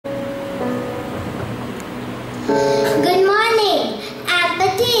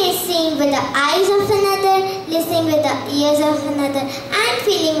the eyes of another, listening with the ears of another, and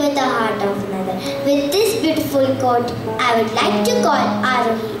feeling with the heart of another. With this beautiful quote, I would like to call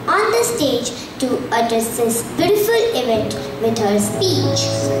Arohi on the stage to address this beautiful event with her speech.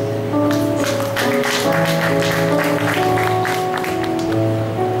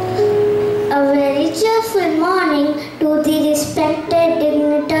 A very cheerful morning to the respected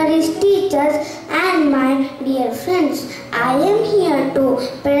dignitaries, teachers and my dear friends. I am here to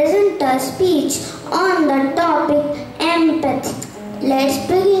present a speech on the topic empathy. Let's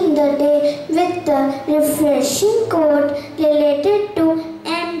begin the day with the refreshing quote related to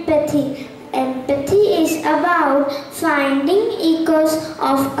empathy. Empathy is about finding echoes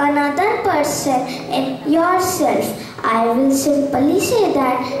of another person in yourself. I will simply say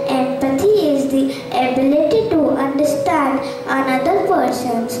that empathy is the ability to understand another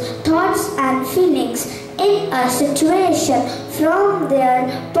person's thoughts and feelings in a situation from their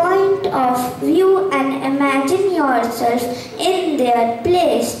point of view and imagine yourself in their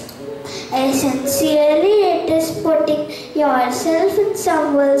place. Essentially, it is putting yourself in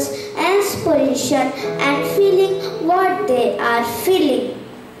someone else's position and feeling what they are feeling.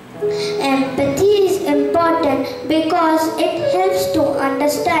 Empathy is important because it helps to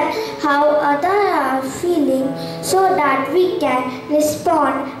understand how others are feeling so that we can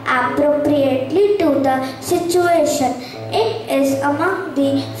respond appropriately to the situation. It is among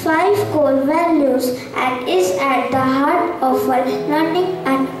the 5 core values and is at the heart of our learning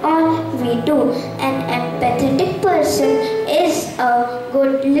and all we do. An empathetic person is a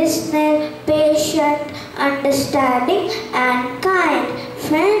good listener, patient, understanding and kind.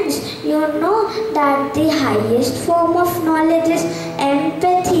 Friends, you know that the highest form of knowledge is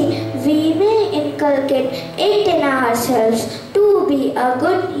empathy. We may inculcate it in ourselves to be a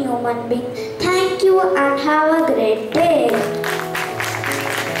good human being. Thank you and have a